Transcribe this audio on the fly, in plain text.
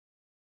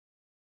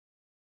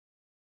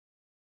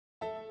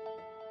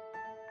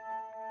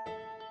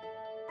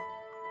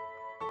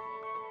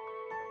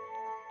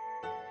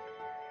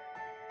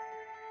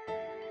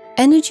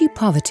Energy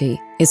poverty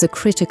is a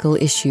critical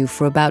issue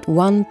for about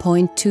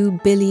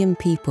 1.2 billion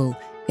people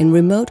in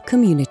remote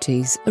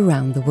communities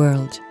around the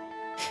world.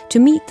 To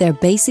meet their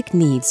basic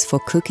needs for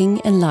cooking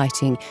and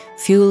lighting,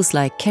 fuels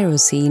like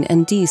kerosene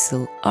and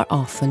diesel are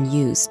often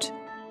used,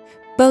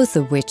 both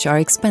of which are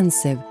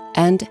expensive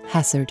and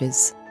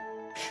hazardous.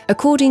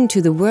 According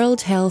to the World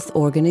Health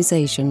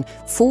Organization,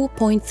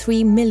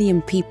 4.3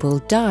 million people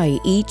die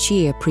each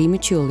year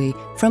prematurely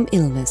from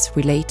illness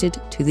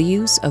related to the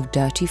use of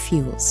dirty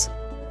fuels.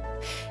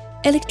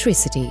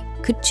 Electricity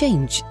could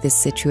change this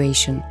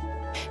situation.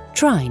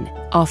 Trine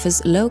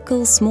offers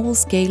local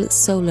small-scale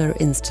solar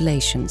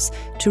installations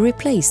to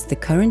replace the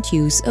current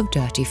use of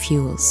dirty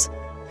fuels.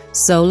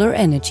 Solar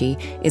energy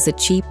is a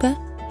cheaper,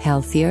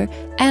 healthier,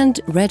 and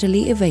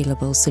readily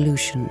available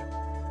solution.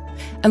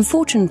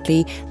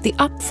 Unfortunately, the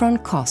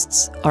upfront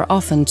costs are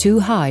often too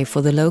high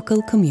for the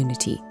local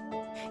community.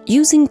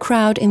 Using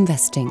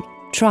crowdinvesting,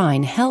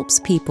 Trine helps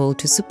people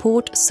to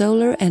support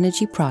solar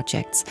energy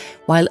projects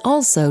while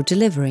also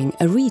delivering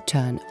a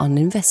return on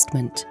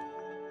investment.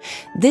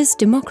 This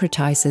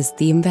democratizes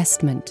the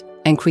investment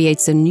and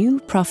creates a new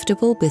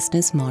profitable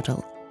business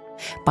model.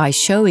 By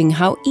showing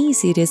how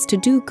easy it is to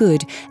do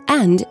good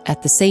and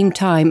at the same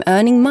time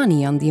earning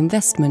money on the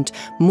investment,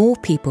 more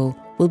people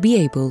will be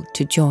able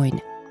to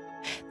join.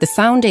 The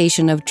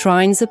foundation of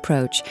Trine's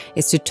approach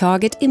is to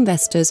target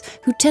investors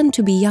who tend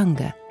to be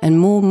younger and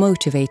more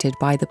motivated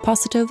by the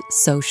positive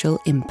social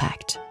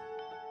impact.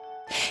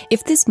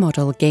 If this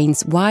model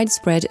gains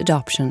widespread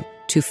adoption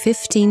to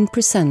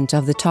 15%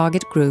 of the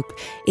target group,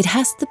 it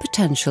has the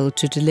potential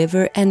to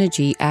deliver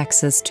energy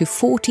access to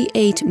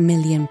 48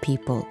 million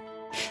people.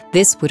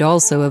 This would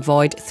also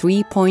avoid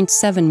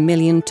 3.7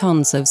 million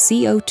tons of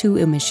CO2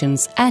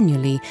 emissions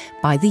annually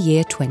by the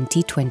year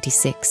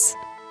 2026.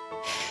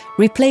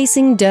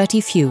 Replacing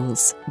dirty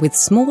fuels with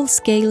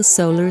small-scale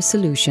solar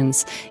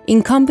solutions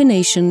in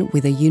combination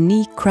with a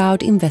unique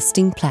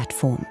crowd-investing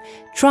platform,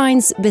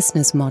 Trine's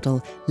business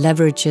model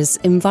leverages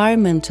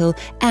environmental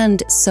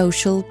and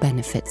social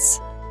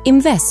benefits.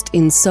 Invest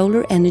in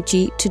solar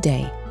energy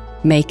today.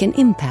 Make an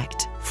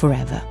impact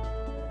forever.